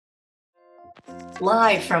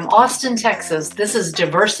Live from Austin, Texas, this is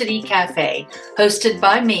Diversity Cafe, hosted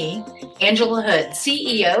by me, Angela Hood,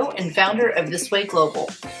 CEO and founder of This Way Global.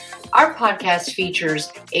 Our podcast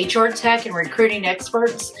features HR tech and recruiting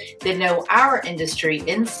experts that know our industry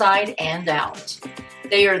inside and out.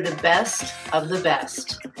 They are the best of the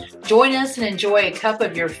best. Join us and enjoy a cup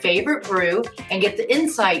of your favorite brew and get the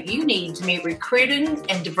insight you need to meet recruiting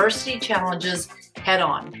and diversity challenges head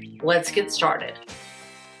on. Let's get started.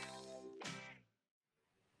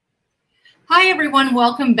 Hi, everyone.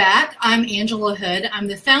 Welcome back. I'm Angela Hood. I'm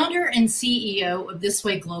the founder and CEO of This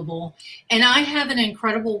Way Global, and I have an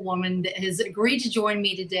incredible woman that has agreed to join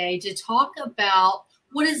me today to talk about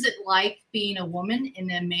what is it like being a woman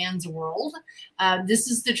in a man's world.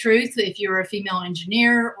 This is the truth if you're a female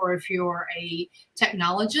engineer or if you're a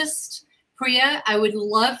technologist. Priya, I would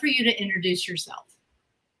love for you to introduce yourself.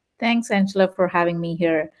 Thanks, Angela, for having me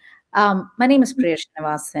here. My name is Priya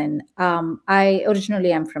Srinivasan. I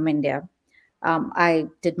originally am from India. I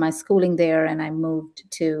did my schooling there and I moved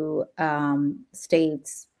to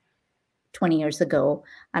States 20 years ago,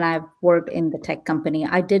 and I've worked in the tech company.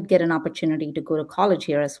 I did get an opportunity to go to college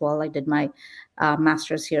here as well. I did my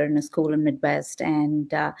master's here in a school in Midwest,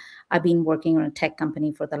 and I've been working on a tech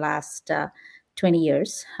company for the last 20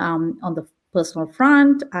 years. On the personal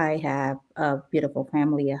front, I have a beautiful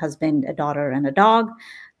family, a husband, a daughter, and a dog,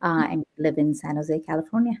 and live in San Jose,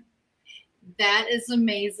 California. That is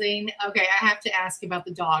amazing. Okay, I have to ask about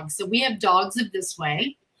the dog. So we have dogs of This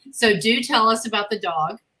Way. So do tell us about the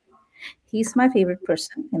dog. He's my favorite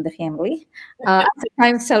person in the family. I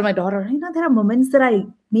sometimes tell my daughter, there are moments that I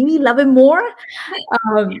maybe love him more.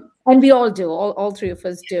 And we all do. All three of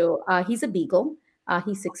us do. He's a beagle.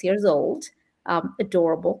 He's 6 years old.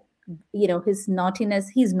 Adorable. His naughtiness,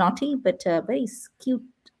 he's naughty, but very cute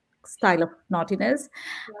style of naughtiness.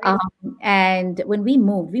 Right. And when we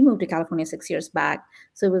moved to California 6 years back.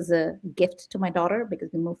 So it was a gift to my daughter because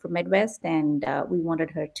we moved from Midwest, and we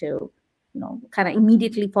wanted her to, kind of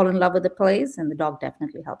immediately fall in love with the place. And the dog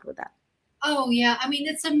definitely helped with that. Oh, yeah. I mean,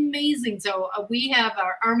 it's amazing. So we have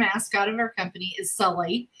our mascot of our company is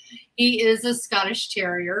Sully. He is a Scottish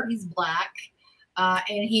Terrier. He's black.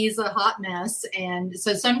 And he's a hot mess. And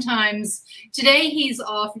so sometimes today he's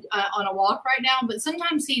off on a walk right now, but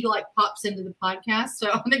sometimes he pops into the podcast. So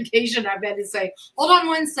on occasion I've had to say, hold on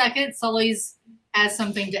 1 second. Sully's has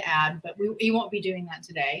something to add, but he won't be doing that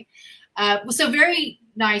today. So very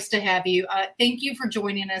nice to have you. Thank you for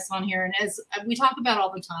joining us on here. And as we talk about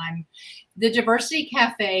all the time, the Diversity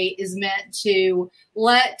Cafe is meant to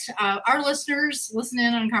let our listeners listen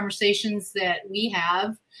in on conversations that we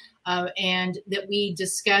have, and that we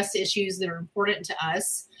discuss issues that are important to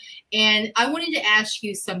us. And I wanted to ask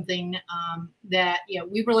you something that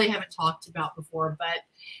we really haven't talked about before, but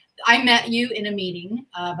I met you in a meeting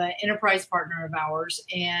of an enterprise partner of ours.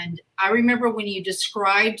 And I remember when you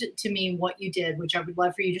described to me what you did, which I would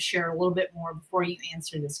love for you to share a little bit more before you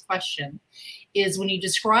answer this question, is when you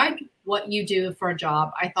described what you do for a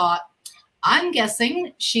job, I thought, I'm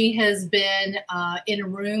guessing she has been in a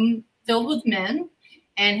room filled with men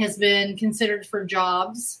and has been considered for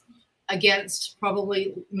jobs against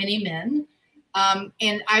probably many men.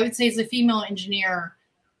 And I would say as a female engineer,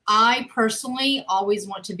 I personally always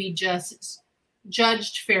want to be just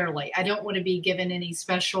judged fairly. I don't want to be given any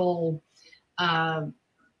special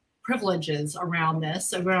privileges around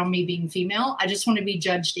me being female. I just want to be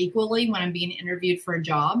judged equally when I'm being interviewed for a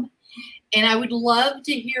job. And I would love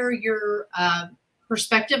to hear your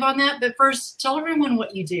perspective on that. But first, tell everyone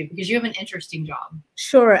what you do, because you have an interesting job.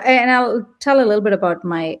 Sure. And I'll tell a little bit about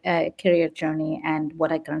my career journey and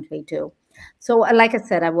what I currently do. So like I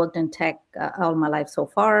said, I've worked in tech all my life so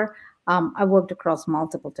far. I worked across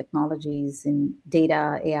multiple technologies in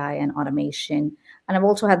data, AI, and automation. And I've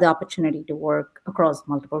also had the opportunity to work across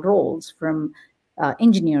multiple roles, from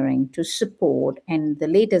engineering to support. And the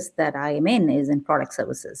latest that I am in is in product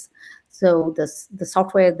services. So the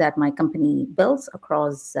software that my company builds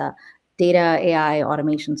across data, AI,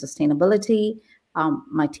 automation, sustainability,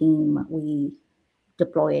 my team, we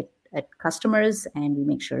deploy it at customers, and we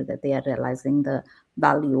make sure that they are realizing the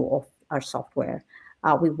value of our software.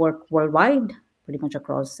 We work worldwide, pretty much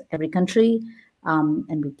across every country,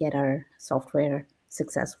 and we get our software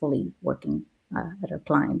successfully working at our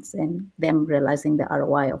clients and them realizing the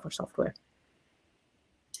ROI of our software.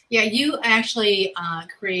 Yeah, you actually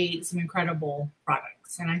create some incredible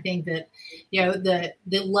products. And I think that,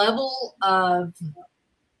 the level of,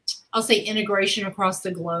 I'll say, integration across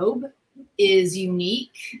the globe is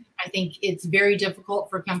unique. I think it's very difficult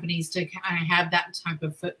for companies to kind of have that type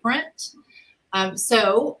of footprint.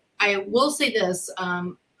 So I will say this.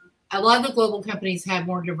 a lot of the global companies have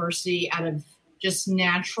more diversity out of just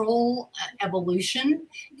natural evolution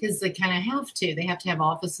because they kind of have to. They have to have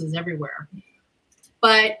offices everywhere.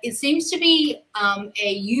 But it seems to be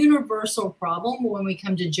a universal problem when we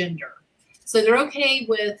come to gender. So they're okay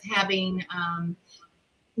with having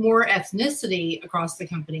more ethnicity across the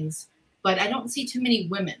companies, but I don't see too many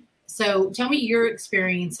women. So tell me your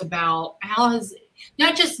experience about how has,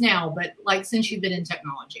 not just now, but like since you've been in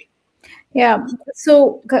technology. Yeah.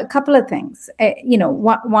 So a couple of things.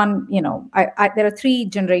 One, there are three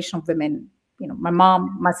generation of women. My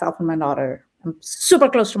mom, myself, and my daughter. I'm super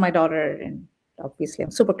close to my daughter, and obviously,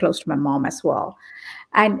 I'm super close to my mom as well.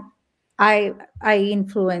 And I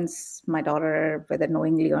influence my daughter, whether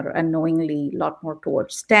knowingly or unknowingly, a lot more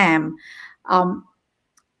towards STEM. Um,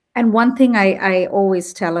 and one thing I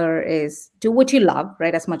always tell her is do what you love,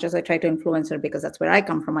 right? As much as I try to influence her, because that's where I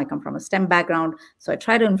come from. I come from a STEM background. So I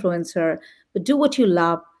try to influence her, but do what you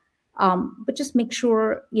love. But just make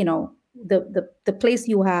sure, the place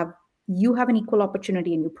you have an equal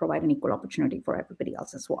opportunity and you provide an equal opportunity for everybody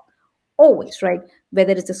else as well. Always, right?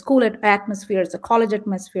 Whether it's a school atmosphere, it's a college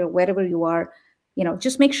atmosphere, wherever you are,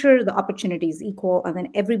 just make sure the opportunity is equal, and then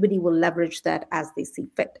everybody will leverage that as they see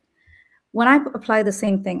fit. When I apply the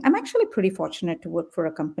same thing, I'm actually pretty fortunate to work for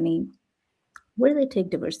a company where they take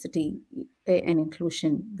diversity and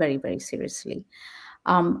inclusion very, very seriously.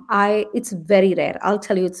 It's very rare. I'll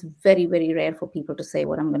tell you, it's very, very rare for people to say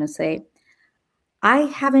what I'm going to say. I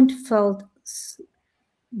haven't felt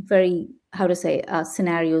very, how to say,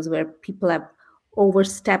 scenarios where people have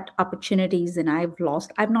overstepped opportunities and I've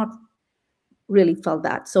lost. I've not really felt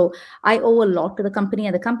that. So I owe a lot to the company,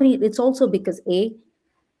 and the company, it's also because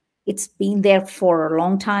it's been there for a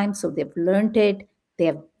long time, so they've learned it, they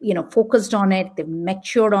have focused on it, they've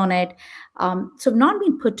matured on it. So not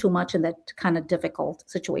being put too much in that kind of difficult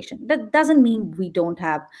situation. That doesn't mean we don't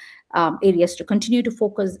have areas to continue to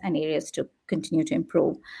focus and areas to continue to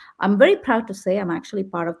improve. I'm very proud to say I'm actually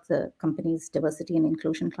part of the company's diversity and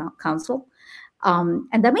inclusion council.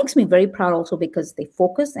 And that makes me very proud also because they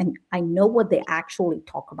focus and I know what they actually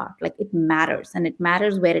talk about. Like it matters, and it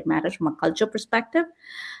matters where it matters from a culture perspective.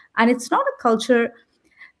 And it's not a culture.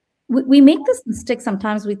 We make this mistake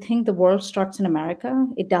sometimes. We think the world starts in America.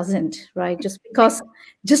 It doesn't, right? Just because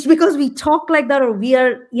we talk like that, or we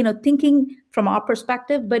are thinking from our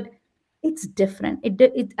perspective, but it's different.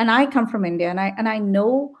 And I come from India, and I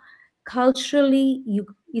know culturally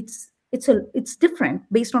it's different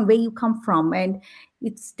based on where you come from, and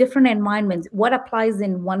it's different environments. What applies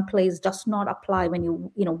in one place does not apply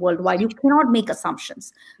when worldwide. You cannot make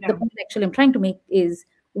assumptions. No. The point actually I'm trying to make is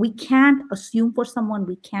we can't assume for someone,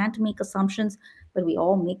 we can't make assumptions, but we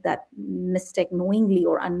all make that mistake knowingly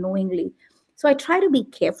or unknowingly. So I try to be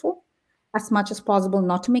careful as much as possible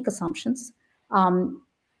not to make assumptions.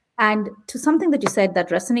 And to something that you said that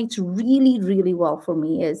resonates really, really well for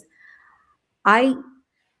me is I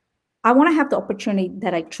want to have the opportunity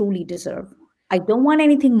that I truly deserve. I don't want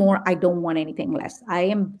anything more. I don't want anything less. I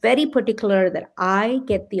am very particular that I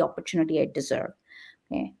get the opportunity I deserve.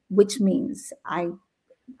 Okay? Which means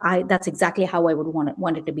that's exactly how I would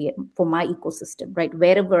want it to be for my ecosystem, right?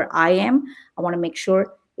 Wherever I am, I want to make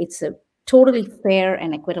sure it's a totally fair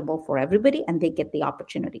and equitable for everybody, and they get the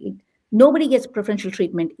opportunity. Nobody gets preferential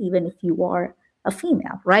treatment, even if you are a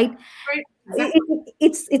female, right? Right. Exactly.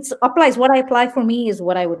 It's applies. What I apply for me is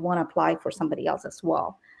what I would want to apply for somebody else as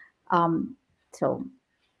well. So.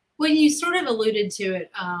 Well, you sort of alluded to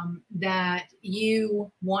it, that you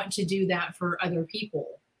want to do that for other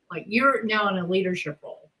people. Like you're now in a leadership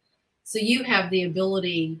role. So you have the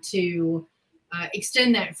ability to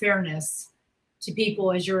extend that fairness to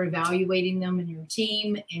people as you're evaluating them in your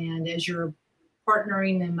team and as you're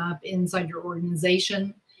partnering them up inside your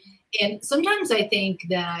organization. And sometimes I think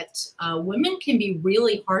that women can be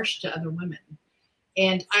really harsh to other women.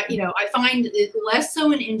 And I find it less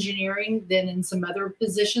so in engineering than in some other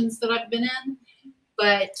positions that I've been in.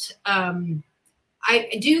 But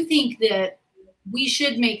I do think that we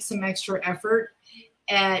should make some extra effort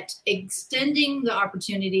at extending the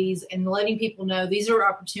opportunities and letting people know these are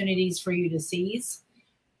opportunities for you to seize.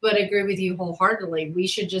 But I agree with you wholeheartedly. We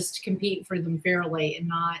should just compete for them fairly and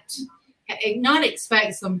not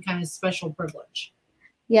expect some kind of special privilege.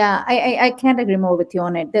 Yeah, I can't agree more with you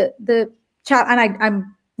on it. The child, and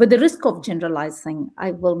I'm with the risk of generalizing,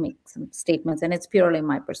 I will make some statements, and it's purely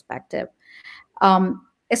my perspective.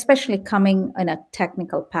 Especially coming in a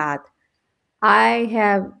technical path, I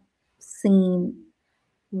have seen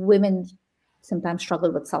women sometimes struggle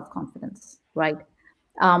with self-confidence, right?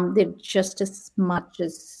 They're just as much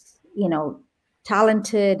as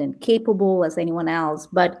talented and capable as anyone else,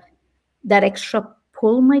 but that extra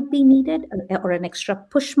pull might be needed, or an extra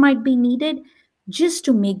push might be needed, just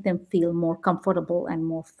to make them feel more comfortable and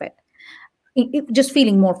more fit. Just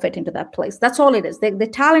feeling more fit into that place. That's all it is. The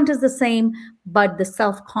talent is the same, but the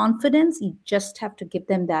self-confidence, you just have to give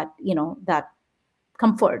them that, that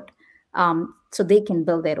comfort, so they can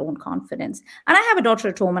build their own confidence. And I have a daughter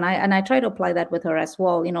at home, and I try to apply that with her as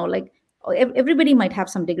well. Like everybody might have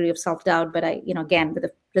some degree of self-doubt, but again, with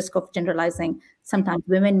the risk of generalizing, sometimes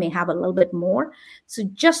women may have a little bit more. So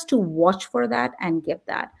just to watch for that and give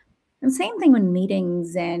that. And same thing in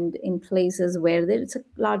meetings and in places where there's a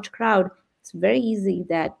large crowd. It's very easy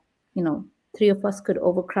that, three of us could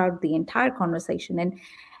overcrowd the entire conversation,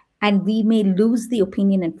 and we may lose the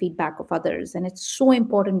opinion and feedback of others. And it's so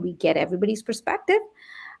important we get everybody's perspective.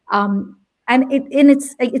 And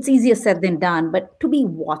it's easier said than done, but to be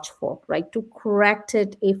watchful, right? To correct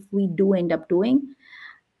it if we do end up doing,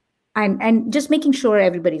 and just making sure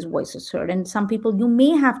everybody's voice is heard. And some people you may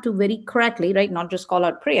have to very correctly, right, not just call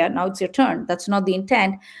out, Priya, now it's your turn. That's not the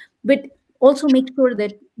intent, but also make sure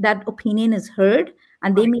that that opinion is heard,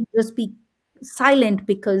 and they may just be silent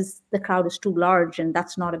because the crowd is too large and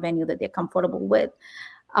that's not a venue that they're comfortable with.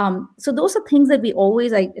 So those are things that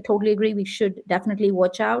I totally agree, we should definitely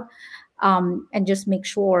watch out, and just make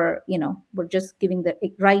sure, we're just giving the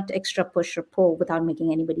right extra push or pull without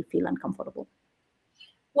making anybody feel uncomfortable.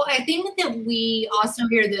 Well, I think that we also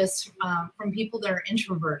hear this from people that are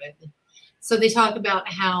introverted. So they talk about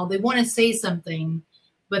how they want to say something,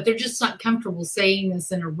 but they're just not comfortable saying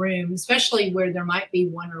this in a room, especially where there might be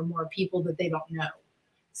one or more people that they don't know.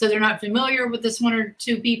 So they're not familiar with this one or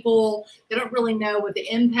two people. They don't really know what the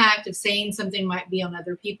impact of saying something might be on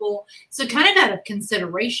other people. So kind of out of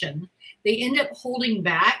consideration, they end up holding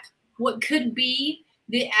back what could be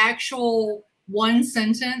the actual one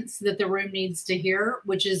sentence that the room needs to hear,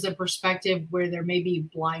 which is a perspective where there may be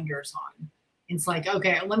blinders on. It's like,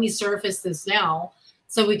 okay, let me surface this now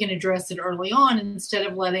so we can address it early on instead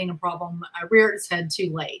of letting a problem rear its head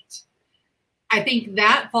too late. I think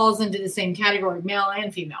that falls into the same category, male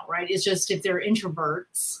and female, right? It's just if they're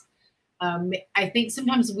introverts, I think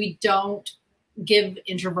sometimes we don't give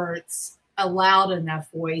introverts a loud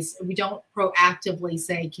enough voice. We don't proactively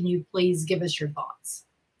say, can you please give us your thoughts?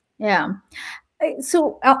 Yeah.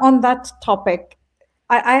 So on that topic,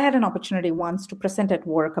 I had an opportunity once to present at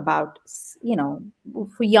work about,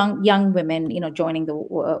 for young women, joining the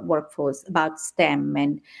workforce, about STEM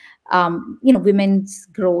and, women's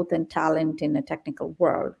growth and talent in a technical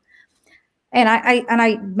world. And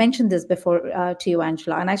I mentioned this before to you,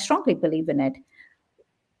 Angela, and I strongly believe in it.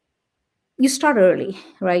 You start early,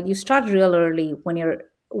 right? You start real early when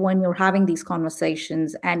you're having these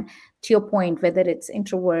conversations. And to your point, whether it's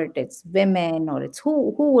introvert, it's women, or it's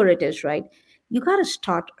whoever it is, right? You got to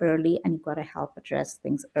start early, and you got to help address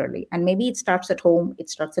things early. And maybe it starts at home, it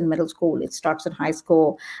starts in middle school, it starts in high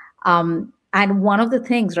school. And one of the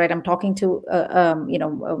things, right, I'm talking to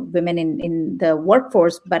women in the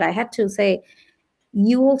workforce, but I had to say,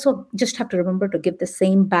 you also just have to remember to give the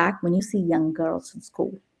same back when you see young girls in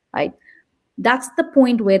school, right? That's the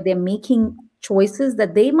point where they're making choices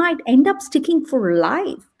that they might end up sticking for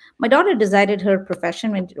life. My daughter decided her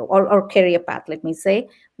profession or career path, let me say,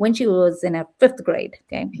 when she was in a fifth grade.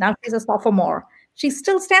 Okay, now she's a sophomore. She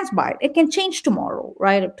still stands by it. It can change tomorrow,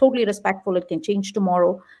 right? I'm totally respectful. It can change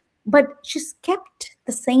tomorrow, but she's kept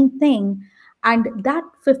the same thing. And that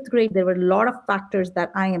fifth grade, there were a lot of factors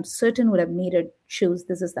that I am certain would have made her choose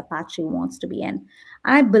this is the path she wants to be in.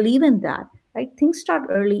 And I believe in that, right? Things start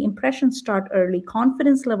early, impressions start early,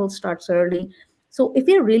 confidence level starts early. So if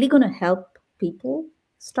you're really going to help people,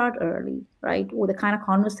 start early, right? With the kind of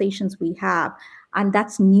conversations we have. And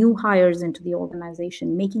that's new hires into the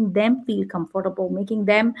organization, making them feel comfortable, making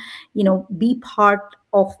them, be part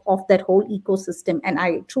of that whole ecosystem. And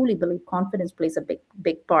I truly believe confidence plays a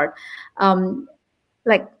big part.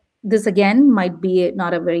 Like this again might be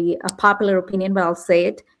not a very popular opinion, but I'll say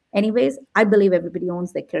it anyways. I believe everybody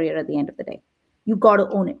owns their career at the end of the day. You got to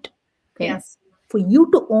own it. Okay? Yes. For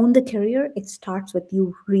you to own the career, it starts with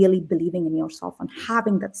you really believing in yourself and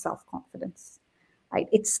having that self-confidence, right?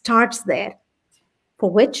 It starts there,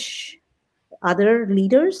 for which other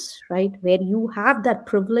leaders, right, where you have that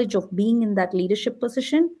privilege of being in that leadership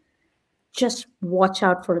position, just watch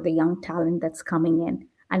out for the young talent that's coming in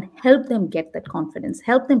and help them get that confidence,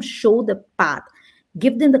 help them show the path,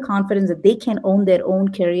 give them the confidence that they can own their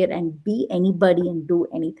own career and be anybody and do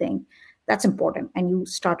anything. That's important. And you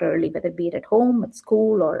start early, whether it be it at home, at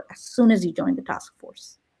school, or as soon as you join the task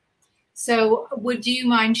force. So would you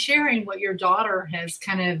mind sharing what your daughter has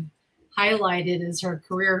kind of highlighted as her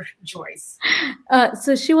career choice?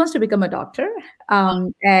 So she wants to become a doctor,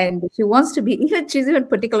 and she wants to be even. She's even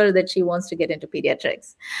particular that she wants to get into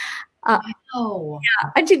pediatrics. Uh, Oh,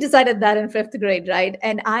 and she decided that in fifth grade, right?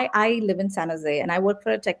 And I live in San Jose, and I work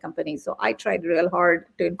for a tech company, so I tried real hard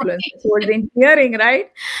to influence her towards engineering, right?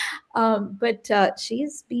 But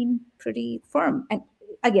she's been pretty firm. And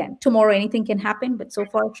again, tomorrow anything can happen, but so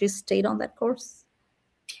far she's stayed on that course.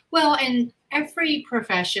 well, and every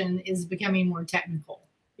profession is becoming more technical.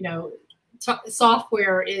 You know,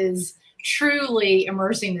 software is truly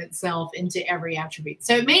immersing itself into every attribute.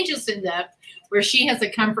 So it may just end up where she has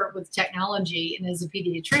a comfort with technology, and as a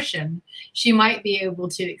pediatrician, she might be able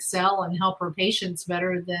to excel and help her patients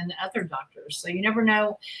better than other doctors. So you never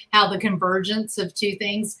know how the convergence of two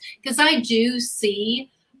things, because I do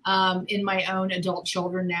see in my own adult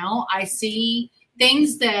children now, I see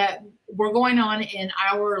things that were going on in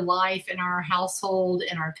our life, in our household,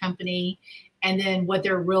 in our company, and then what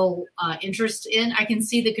their real interest in. I can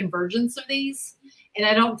see the convergence of these, and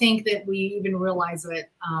I don't think that we even realize it.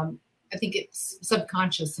 I think it's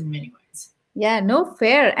subconscious in many ways. Yeah, no,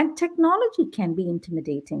 fair. And technology can be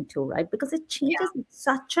intimidating too, right? Because it changes Yeah, at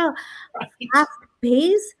such a right, fast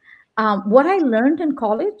pace. What I learned in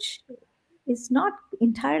college is not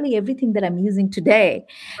entirely everything that I'm using today.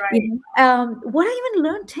 You right. know, what I even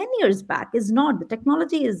learned 10 years back is not. The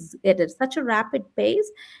technology is at such a rapid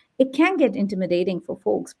pace, it can get intimidating for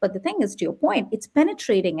folks. But the thing is, to your point, it's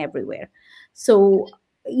penetrating everywhere. So,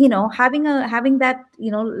 having that,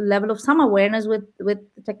 level of some awareness with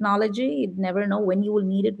the technology, you never know when you will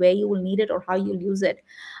need it, where you will need it, or how you'll use it.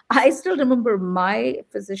 I still remember my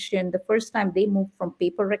physician, the first time they moved from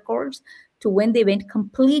paper records to when they went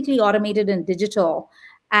completely automated and digital.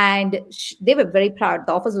 And they were very proud.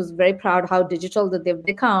 The office was very proud how digital that they've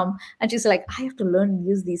become. And she's like, I have to learn and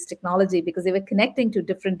use these technology, because they were connecting to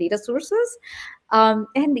different data sources. And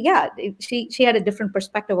yeah, she had a different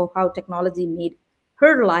perspective of how technology made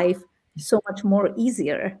her life so much more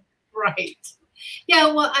easier. Right.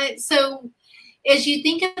 Yeah. Well, so as you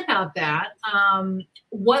think about that,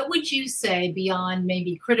 what would you say beyond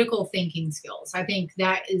maybe critical thinking skills? I think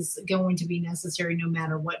that is going to be necessary no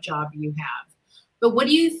matter what job you have. But what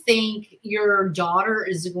do you think your daughter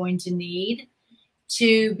is going to need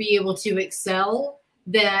to be able to excel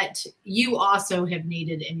that you also have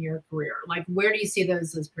needed in your career? Like, where do you see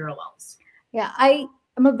those as parallels? Yeah, I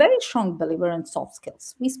am a very strong believer in soft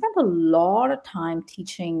skills. We spend a lot of time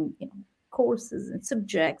teaching, courses and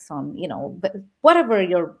subjects on, whatever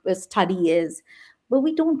your study is, but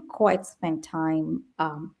we don't quite spend time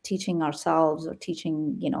teaching ourselves or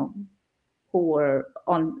teaching, who are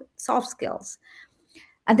on soft skills.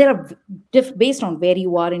 And there are based on where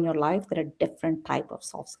you are in your life, there are different type of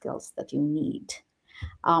soft skills that you need.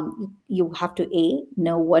 You have to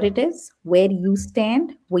know what it is, where you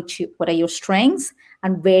stand, what are your strengths,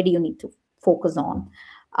 and where do you need to focus on.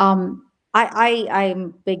 I'm a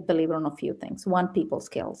big believer in a few things. One, people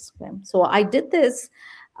skills. Okay? So I did this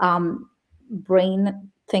brain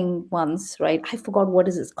thing once, right? I forgot what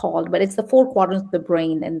is it called, but it's the four quadrants of the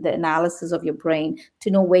brain and the analysis of your brain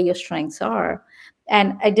to know where your strengths are.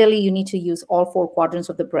 And ideally, you need to use all four quadrants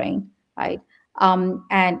of the brain, right?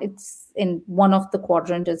 And it's in one of the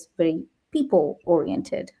quadrant is very people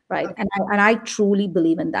oriented, right? And I truly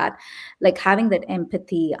believe in that, like having that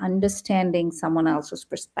empathy, understanding someone else's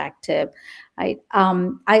perspective, right?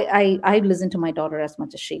 I listen to my daughter as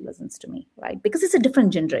much as she listens to me, right? Because it's a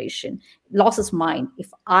different generation. Loss is mine.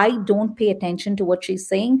 If I don't pay attention to what she's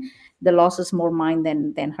saying, the loss is more mine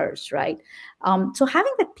than hers, right? So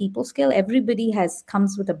having that people skill, everybody has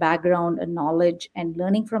comes with a background, a knowledge, and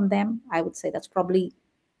learning from them. I would say that's probably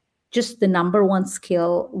just the number one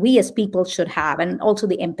skill we as people should have, and also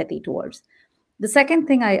the empathy towards. The second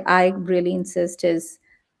thing I really insist is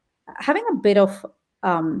having a bit of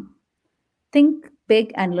think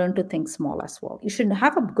big and learn to think small as well. You should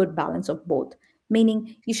have a good balance of both,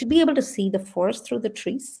 meaning you should be able to see the forest through the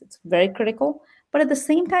trees. It's very critical. But at the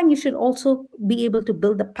same time, you should also be able to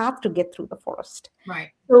build the path to get through the forest.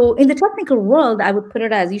 Right. So, in the technical world, I would put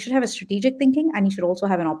it as you should have a strategic thinking and you should also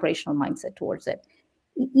have an operational mindset towards it.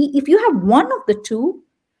 If you have one of the two,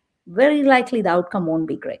 very likely the outcome won't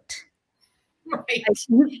be great. Like, Right.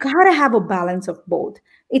 you gotta have a balance of both.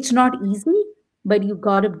 It's not easy, but you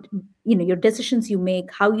gotta, your decisions you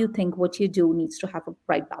make, how you think, what you do needs to have a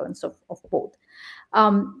right balance of both.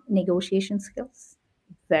 Negotiation skills,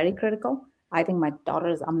 very critical. I think my daughter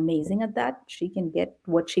is amazing at that. She can get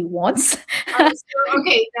what she wants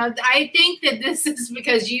Okay, now I think that this is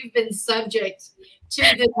because you've been subject to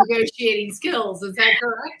the negotiating skills. Is that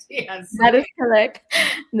correct? Yes. That is correct.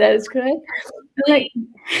 That is correct. Like, Really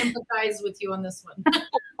empathize with you on this one.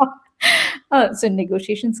 so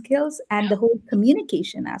negotiation skills and the whole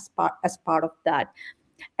communication as part of that.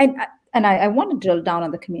 And I want to drill down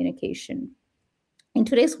on the communication. In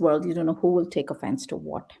today's world, you don't know who will take offense to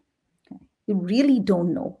what. Okay? You really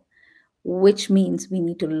don't know, which means we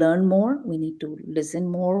need to learn more, we need to listen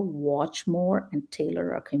more, watch more, and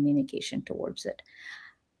tailor our communication towards it.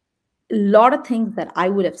 A lot of things that I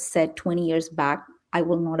would have said 20 years back, I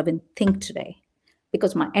will not even think today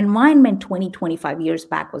because my environment 20, 25 years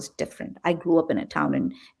back was different. I grew up in a town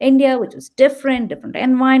in India, which was different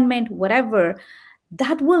environment, whatever.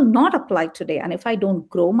 That will not apply today. And if I don't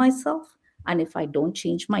grow myself, and if I don't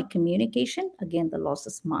change my communication, again, the loss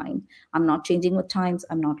is mine. I'm not changing with times.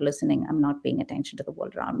 I'm not listening. I'm not paying attention to the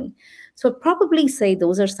world around me. So I'd probably say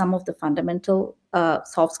those are some of the fundamental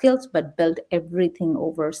soft skills, but build everything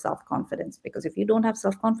over self confidence. Because if you don't have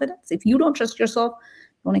self confidence, if you don't trust yourself,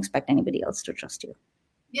 don't expect anybody else to trust you.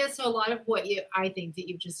 Yeah, so a lot of what I think that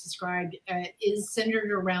you've just described is centered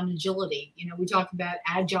around agility. We talk about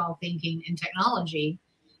agile thinking in technology,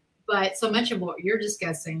 but so much of what you're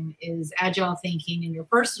discussing is agile thinking in your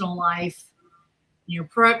personal life, your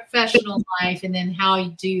professional life, and then how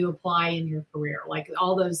do you apply in your career? Like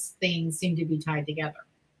all those things seem to be tied together.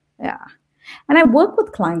 Yeah. And I work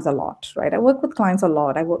with clients a lot, right? I work with clients a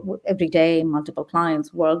lot. I work with every day, multiple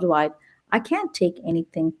clients worldwide. I can't take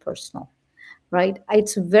anything personal, right?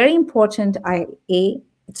 It's very important.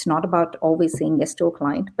 It's not about always saying yes to a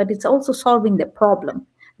client, but it's also solving the problem,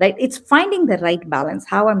 right? It's finding the right balance,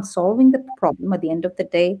 how I'm solving the problem at the end of the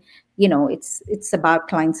day. It's about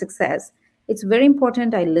client success. It's very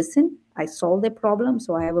important. I listen, I solve the problem.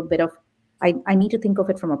 So I have a bit of, I need to think of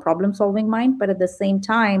it from a problem solving mind, but at the same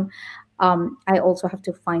time, I also have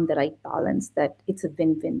to find the right balance that it's a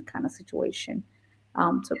win-win kind of situation.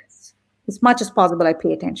 So as much as possible, I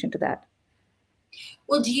pay attention to that.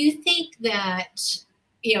 Well, do you think that,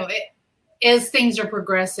 as things are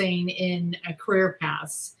progressing in a career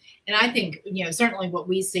paths, and I think, certainly what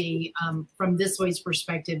we see from this way's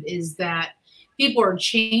perspective is that people are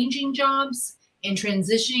changing jobs and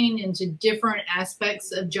transitioning into different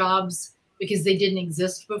aspects of jobs because they didn't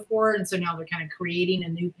exist before. And so now they're kind of creating a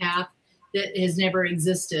new path that has never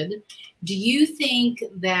existed. Do you think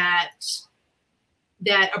that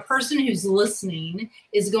a person who's listening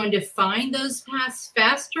is going to find those paths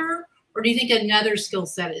faster? Or do you think another skill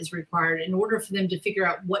set is required in order for them to figure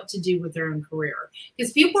out what to do with their own career?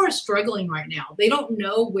 Because people are struggling right now. They don't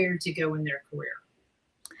know where to go in their career.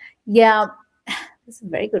 Yeah, that's a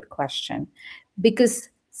very good question. Because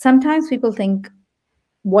sometimes people think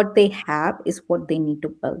what they have is what they need to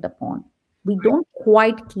build upon. We don't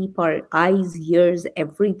quite keep our eyes, ears,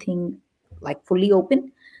 everything like fully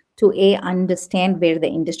open to understand where the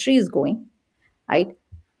industry is going, right?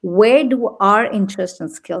 Where do our interests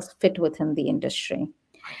and skills fit within the industry?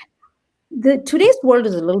 Today's world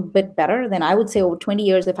is a little bit better than I would say over 20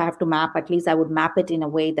 years. If I have to map, at least I would map it in a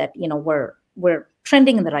way that we're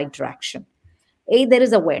trending in the right direction. There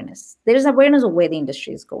is awareness. There is awareness of where the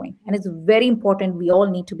industry is going, and it's very important. We all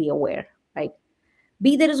need to be aware, right?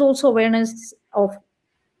 B, there is also awareness of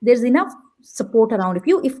there's enough support around.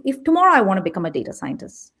 If tomorrow I want to become a data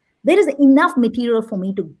scientist, there is enough material for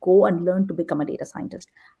me to go and learn to become a data scientist.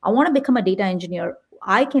 I want to become a data engineer,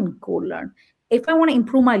 I can go learn. If I want to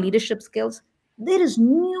improve my leadership skills, there is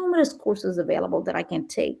numerous courses available that I can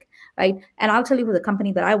take, right? And I'll tell you, for the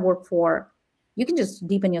company that I work for, you can just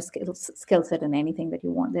deepen your skill set in anything that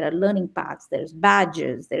you want. There are learning paths, there's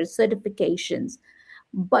badges, there's certifications.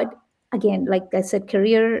 But again, like I said,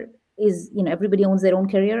 career is, everybody owns their own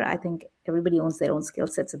career. I think everybody owns their own skill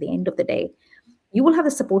sets at the end of the day. You will have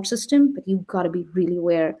a support system, but you've got to be really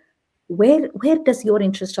aware where does your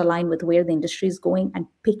interest align with where the industry is going, and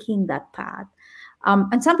picking that path.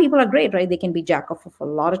 And some people are great, right? They can be jack of a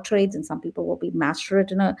lot of trades, and some people will be master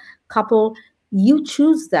it in a couple. You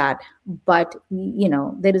choose that, but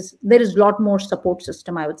there is a lot more support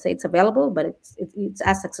system. I would say it's available, but it's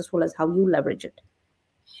as successful as how you leverage it.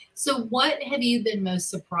 So, what have you been most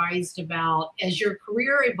surprised about as your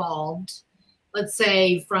career evolved? Let's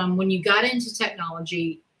say from when you got into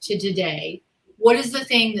technology to today, what is the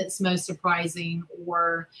thing that's most surprising,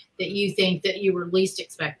 or that you think that you were least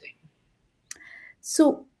expecting?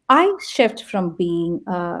 So I shift from being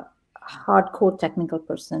a hardcore technical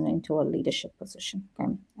person into a leadership position.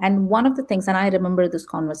 Okay? And one of the things, and I remember this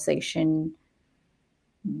conversation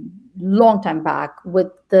long time back with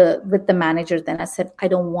the manager, then I said, I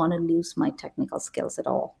don't want to lose my technical skills at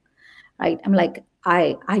all. right? I'm like,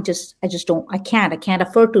 I can't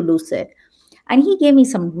afford to lose it. And he gave me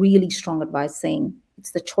some really strong advice saying,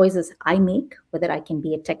 it's the choices I make, whether I can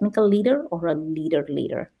be a technical leader or a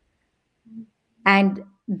leader. And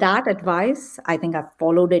that advice, I think I've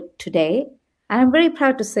followed it today. And I'm very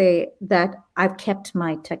proud to say that I've kept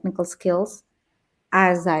my technical skills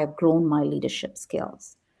as I've grown my leadership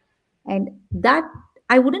skills. And that,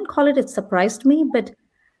 I wouldn't call it surprised me, but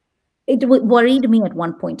worried me at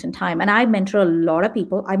one point in time. And I mentor a lot of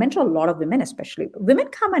people. I mentor a lot of women, especially. Women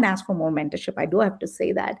come and ask for more mentorship. I do have to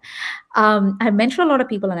say that. I mentor a lot of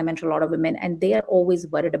people and I mentor a lot of women, and they are always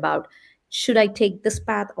worried about, should I take this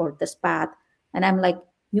path or this path? And I'm like,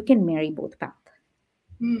 you can marry both paths.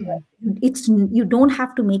 Hmm. It's, you don't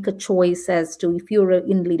have to make a choice as to, if you're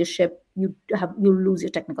in leadership, you lose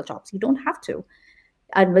your technical jobs. You don't have to,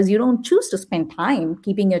 unless you don't choose to spend time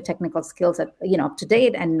keeping your technical skills up to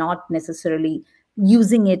date and not necessarily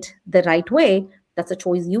using it the right way. That's a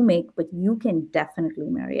choice you make, but you can definitely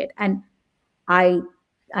marry it. And I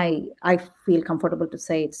I feel comfortable to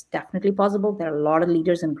say it's definitely possible. There are a lot of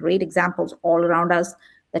leaders and great examples all around us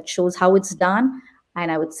that shows how it's done.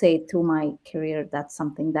 And I would say through my career, that's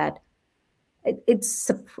something that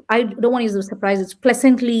I don't want to use the surprise. It's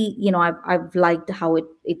pleasantly, I've liked how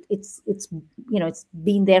it's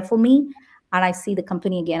been there for me. And I see the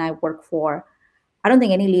company again I work for. I don't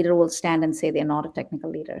think any leader will stand and say they're not a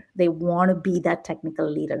technical leader. They want to be that technical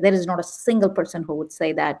leader. There is not a single person who would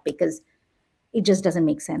say that, because it just doesn't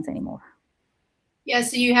make sense anymore. Yeah,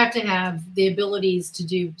 so you have to have the abilities to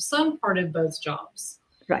do some part of both jobs.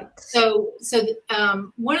 Right. So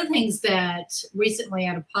one of the things that recently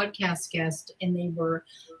I had a podcast guest, and they were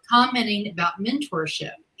commenting about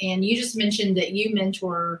mentorship, and you just mentioned that you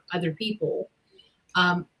mentor other people.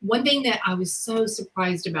 One thing that I was so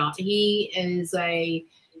surprised about, he is a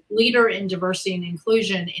leader in diversity and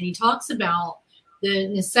inclusion, and he talks about the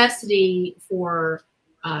necessity for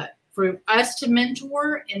us to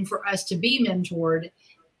mentor and for us to be mentored.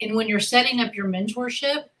 And when you're setting up your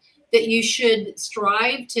mentorship, that you should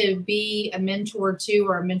strive to be a mentor to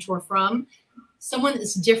or a mentor from someone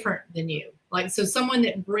that's different than you. Like, so someone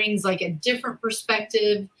that brings like a different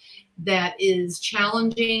perspective, that is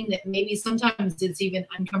challenging, that maybe sometimes it's even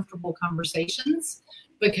uncomfortable conversations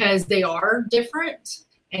because they are different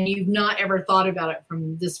and you've not ever thought about it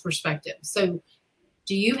from this perspective. So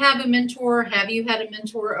do you have a mentor? Have you had a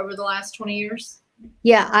mentor over the last 20 years?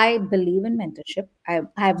 Yeah, I believe in mentorship. I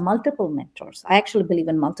have multiple mentors. I actually believe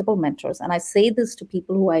in multiple mentors. And I say this to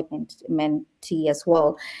people who I mentee as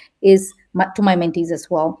well, to my mentees as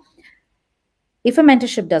well. If a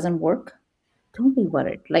mentorship doesn't work, don't be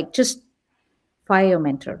worried. Like, just fire your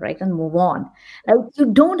mentor, right, and move on. You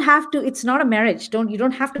don't have to. It's not a marriage. You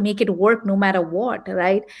don't have to make it work no matter what,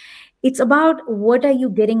 right? It's about, what are you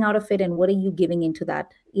getting out of it, and what are you giving into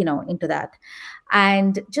that,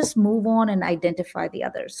 and just move on and identify the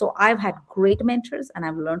others. So I've had great mentors and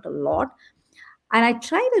I've learned a lot. And I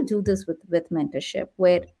try to do this with mentorship,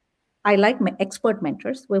 where I like my expert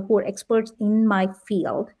mentors who are experts in my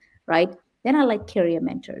field, right? Then I like career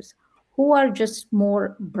mentors who are just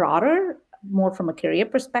more broader, more from a career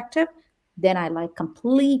perspective. Then I like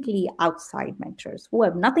completely outside mentors who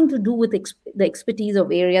have nothing to do with the expertise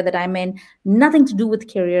of area that I'm in, nothing to do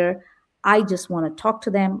with career. I just want to talk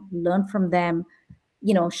to them, learn from them,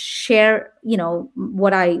 share,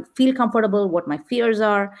 what I feel comfortable, what my fears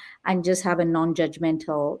are, and just have a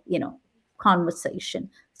non-judgmental, conversation.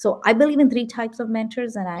 So I believe in three types of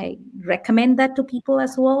mentors, and I recommend that to people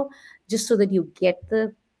as well, just so that you get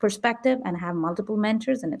the perspective and have multiple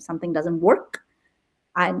mentors. And if something doesn't work,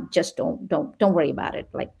 and just don't worry about it.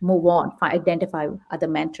 Like, move on, identify other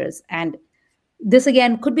mentors. And this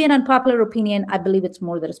again could be an unpopular opinion. I believe it's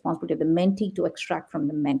more the responsibility of the mentee to extract from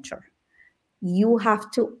the mentor. You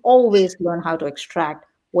have to always learn how to extract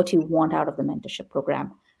what you want out of the mentorship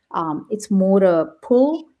program. It's more a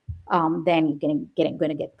pull than you're going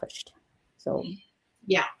to get pushed. So,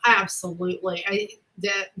 Yeah, absolutely.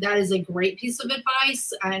 That is a great piece of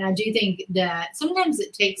advice, and I do think that sometimes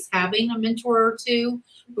it takes having a mentor or two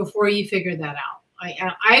before you figure that out.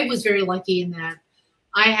 I was very lucky in that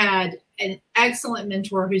I had an excellent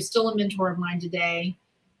mentor who's still a mentor of mine today.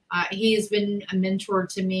 He has been a mentor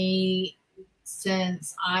to me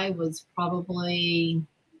since I was probably,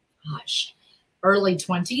 early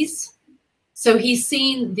 20s. So he's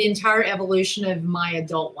seen the entire evolution of my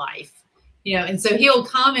adult life, and so he'll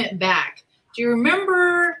comment back. Do you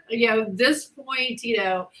remember, this point, do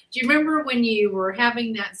you remember when you were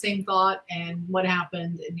having that same thought and what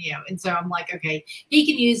happened? And so I'm like, okay, he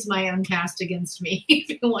can use my own cast against me if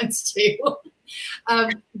he wants to.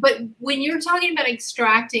 But when you're talking about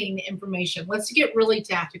extracting information, let's get really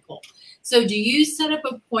tactical. So do you set up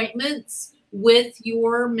appointments with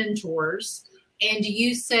your mentors? And do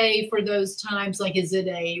you say for those times, like, is it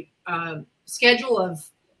a schedule of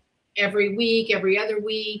every week, every other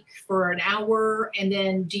week for an hour? And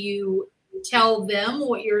then do you tell them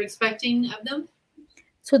what you're expecting of them?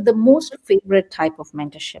 So the most favorite type of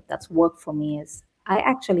mentorship that's worked for me is I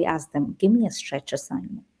actually ask them, give me a stretch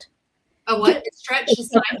assignment. A Give what? me Stretch a the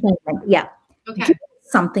stretch time? assignment. Yeah. Okay. Give me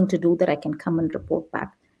something to do that I can come and report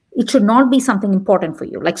back. It should not be something important for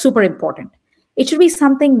you, like super important. It should be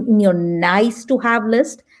something in your nice to have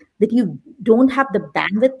list that you don't have the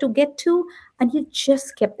bandwidth to get to, and you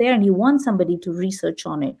just kept there and you want somebody to research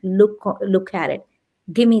on it, look at it.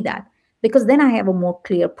 Give me that, because then I have a more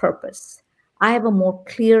clear purpose. I have a more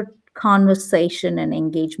clear conversation and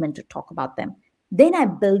engagement to talk about them. Then I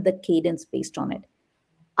build the cadence based on it.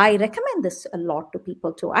 I recommend this a lot to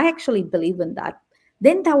people too. I actually believe in that.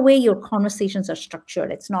 Then that way your conversations are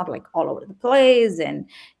structured. It's not like all over the place, and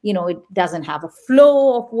it doesn't have a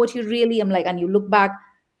flow of what you really am like, and you look back,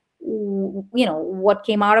 what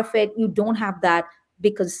came out of it. You don't have that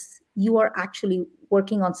because you are actually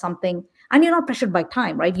working on something and you're not pressured by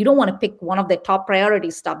time, right? You don't want to pick one of the top priority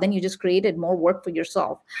stuff. Then you just created more work for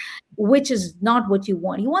yourself, which is not what you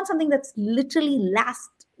want. You want something that's literally last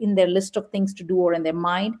in their list of things to do or in their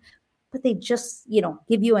mind, but they just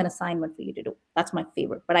give you an assignment for you to do. That's my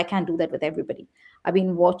favorite, but I can't do that with everybody. I've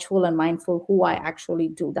been watchful and mindful who I actually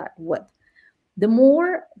do that with.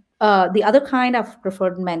 The other kind of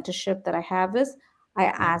preferred mentorship that I have is I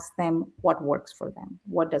ask them what works for them,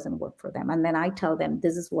 what doesn't work for them, and then I tell them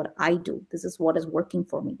this is what I do, this is what is working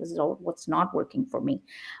for me, this is what's not working for me.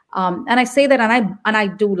 And I say that, and I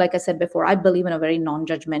do, like I said before, I believe in a very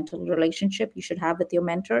non-judgmental relationship you should have with your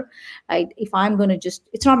mentor. If I'm going to just,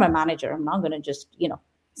 it's not my manager, I'm not going to just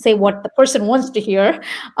say what the person wants to hear.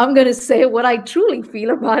 I'm going to say what I truly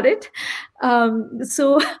feel about it.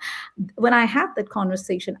 So when I have that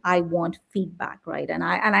conversation, I want feedback, right? And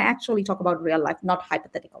I actually talk about real life, not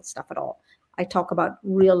hypothetical stuff at all. I talk about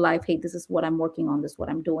real life. Hey, this is what I'm working on. This is what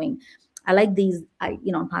I'm doing. I like these.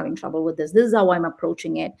 I'm having trouble with this. This is how I'm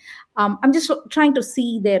approaching it. I'm just trying to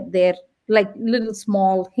see their like little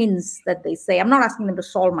small hints that they say. I'm not asking them to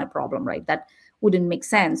solve my problem, right? That wouldn't make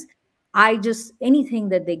sense. I just, anything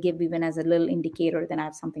that they give, even as a little indicator, then I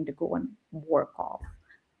have something to go and work off.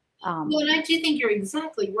 Well, and I do think you're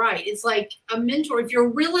exactly right. It's like a mentor, if you're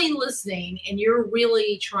really listening and you're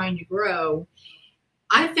really trying to grow,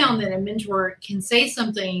 I found that a mentor can say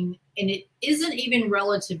something and it isn't even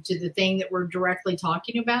relative to the thing that we're directly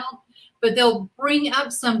talking about, but they'll bring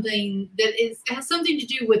up something that has something to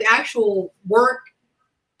do with actual work,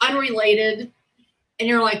 unrelated. And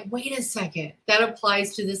you're like, wait a second, that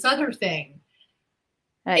applies to this other thing.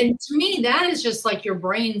 Right. And to me, that is just like your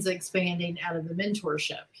brain's expanding out of the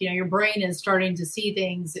mentorship. Your brain is starting to see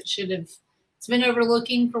things that it's been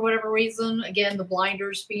overlooking for whatever reason. Again, the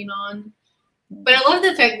blinders being on. But I love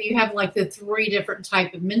the fact that you have like the 3 different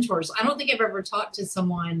type of mentors. I don't think I've ever talked to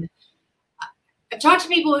someone. I've talked to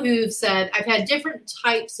people who've said I've had different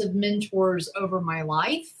types of mentors over my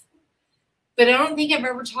life, but I don't think I've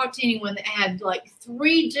ever talked to anyone that had like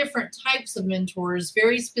 3 different types of mentors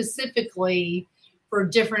very specifically for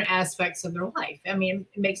different aspects of their life. I mean,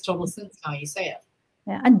 it makes total sense how you say it.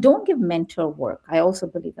 Yeah, and don't give mentor work. I also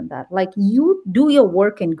believe in that. Like, you do your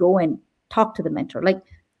work and go and talk to the mentor. Like,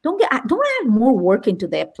 don't add more work into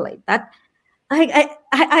their plate. That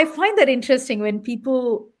I find that interesting when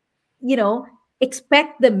people,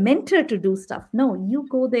 expect the mentor to do stuff. No, you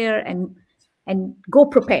go there and go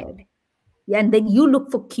prepared. Yeah, and then you look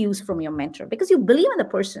for cues from your mentor because you believe in the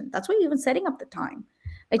person. That's why you're even setting up the time.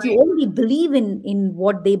 Like, you Right. already believe in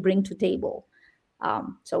what they bring to table.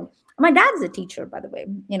 So my dad's a teacher, by the way,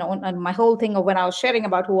 and my whole thing of when I was sharing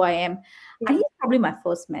about who I am, and he's probably my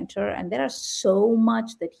first mentor. And there are so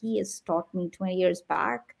much that he has taught me 20 years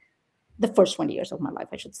back, the first 20 years of my life,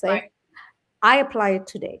 I should say. Right. I apply it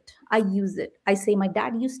to date. I use it. I say, my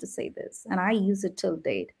dad used to say this, and I use it till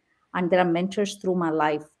date. And there are mentors through my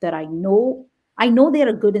life that I know they're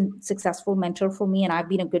a good and successful mentor for me, and I've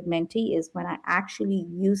been a good mentee, is when I actually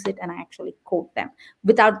use it and I actually quote them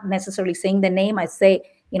without necessarily saying the name. I say,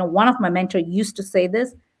 one of my mentors used to say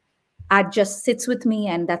this. It just sits with me,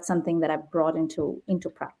 and that's something that I've brought into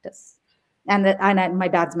practice. My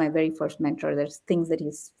dad's my very first mentor. There's things that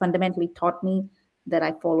he's fundamentally taught me that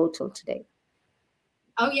I follow till today.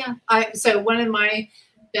 Oh yeah. So one of my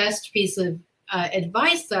best piece of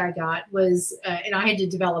advice that I got was, and I had to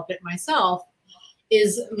develop it myself,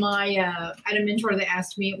 is I had a mentor that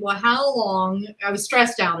asked me, well, how long, I was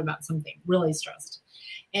stressed out about something, really stressed.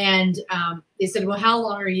 And they said, well, how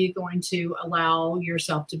long are you going to allow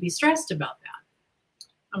yourself to be stressed about that?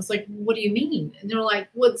 I was like, what do you mean? And they're like,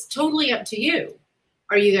 well, it's totally up to you.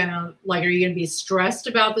 Are you gonna be stressed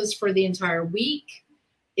about this for the entire week?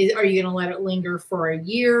 Are you gonna let it linger for a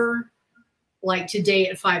year? Like today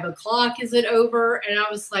at 5 o'clock, is it over? And I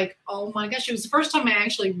was like, oh my gosh, it was the first time I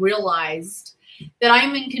actually realized that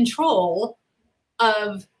I'm in control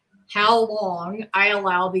of how long I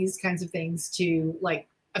allow these kinds of things to like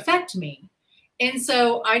affect me. And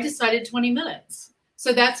so I decided 20 minutes.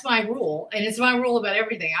 So that's my rule. And it's my rule about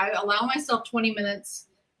everything. I allow myself 20 minutes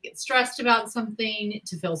to get stressed about something,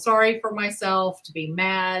 to feel sorry for myself, to be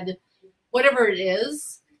mad, whatever it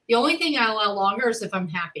is. The only thing I allow longer is if I'm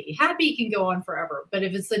happy. Happy can go on forever. But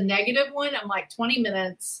if it's a negative one, I'm like 20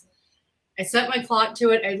 minutes. I set my clock to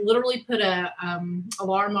it. I literally put a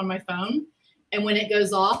alarm on my phone. And when it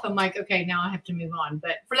goes off, I'm like, okay, now I have to move on.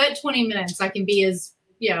 But for that 20 minutes, I can be as,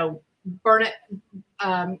 burn it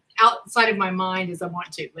outside of my mind as I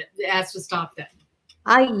want to. But it has to stop then.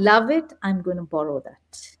 I love it. I'm going to borrow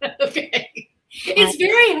that. Okay. It's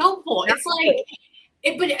very helpful. It's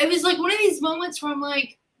like, but it was like one of these moments where I'm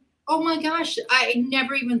like, oh my gosh, I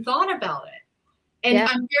never even thought about it. And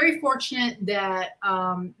I'm very fortunate that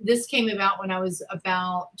this came about when I was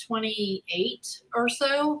about 28 or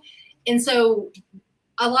so. And so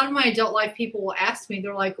a lot of my adult life people will ask me,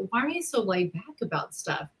 they're like, why are you so laid back about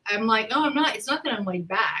stuff? I'm like, no, I'm not. It's not that I'm laid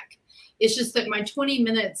back. It's just that my 20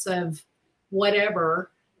 minutes of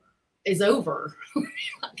whatever is over.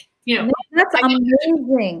 That's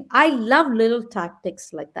amazing. I love little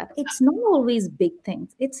tactics like that. It's not always big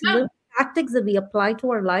things. It's little tactics that we apply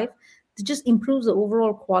to our life to just improve the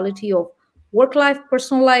overall quality of work life,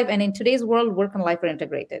 personal life, and in today's world, work and life are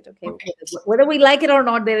integrated. Okay, whether we like it or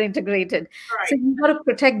not, they're integrated. Right. So you got to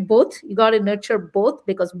protect both. You got to nurture both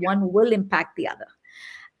because one will impact the other.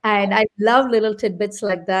 And I love little tidbits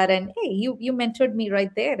like that. And hey, you mentored me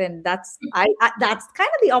right there, and that's that's kind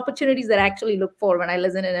of the opportunities that I actually look for when I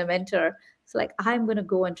listen to a mentor. It's like I'm going to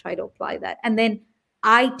go and try to apply that, and then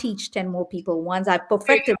I teach 10 more people. Once I've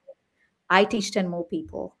perfected it, I teach 10 more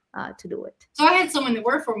people to do it. So I had someone that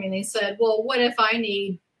worked for me, and they said, "Well, what if I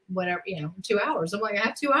need whatever 2 hours?" I'm like, "I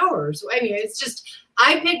have 2 hours." I mean, it's just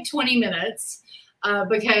I picked 20 minutes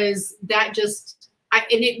because that just.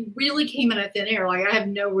 And it really came out of thin air. Like I have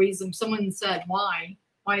no reason. Someone said, why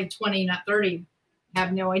 20, not 30? I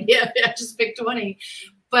have no idea. I just picked 20.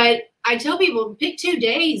 But I tell people, pick 2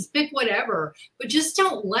 days, pick whatever, but just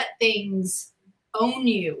don't let things own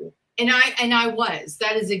you. And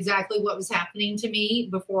that is exactly what was happening to me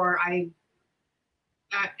before and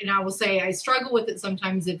I will say I struggle with it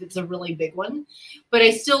sometimes if it's a really big one, but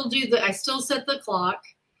I still set the clock.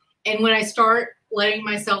 And when I start letting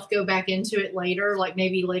myself go back into it later, like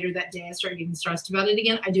maybe later that day, I start getting stressed about it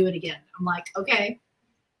again. I do it again. I'm like, okay,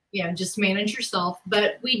 just manage yourself.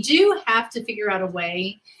 But we do have to figure out a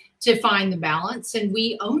way to find the balance, and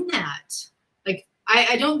we own that. Like,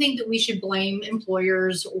 I don't think that we should blame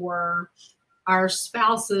employers or our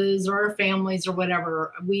spouses or our families or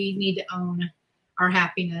whatever. We need to own our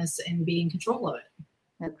happiness and be in control of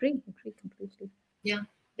it. Agree completely. Yeah.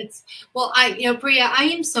 Priya, I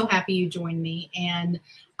am so happy you joined me. And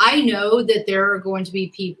I know that there are going to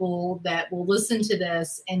be people that will listen to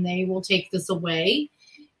this and they will take this away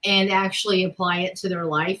and actually apply it to their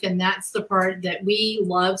life. And that's the part that we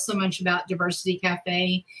love so much about Diversity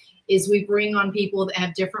Cafe is we bring on people that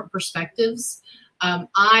have different perspectives.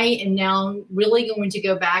 I am now really going to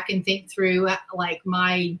go back and think through like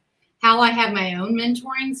how I have my own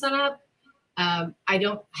mentoring set up. I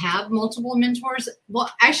don't have multiple mentors.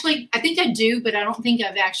 Well, actually, I think I do, but I don't think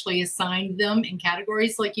I've actually assigned them in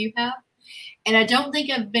categories like you have. And I don't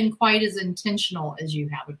think I've been quite as intentional as you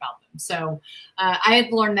have about them. So I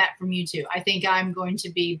have learned that from you too. I think I'm going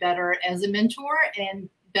to be better as a mentor and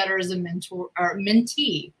better as a mentor or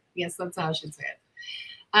mentee. Yes, that's how I should say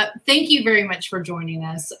it. Thank you very much for joining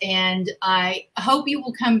us. And I hope you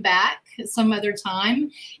will come back some other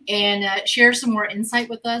time and share some more insight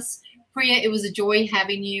with us. Priya, it was a joy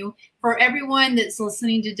having you. For everyone that's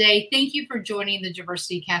listening today, thank you for joining the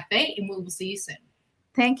Diversity Cafe, and we will see you soon.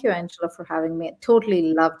 Thank you, Angela, for having me. I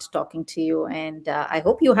totally loved talking to you, and I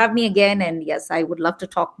hope you have me again. And yes, I would love to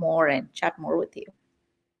talk more and chat more with you.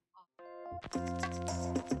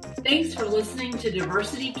 Thanks for listening to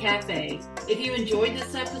Diversity Cafe. If you enjoyed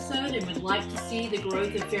this episode and would like to see the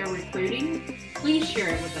growth of fair recruiting, please share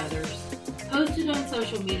it with others. Post it on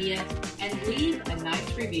social media and leave a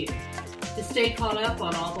nice review. To stay caught up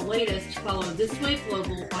on all the latest, follow This Way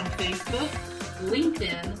Global on Facebook,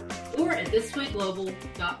 LinkedIn, or at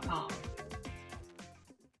thiswayglobal.com.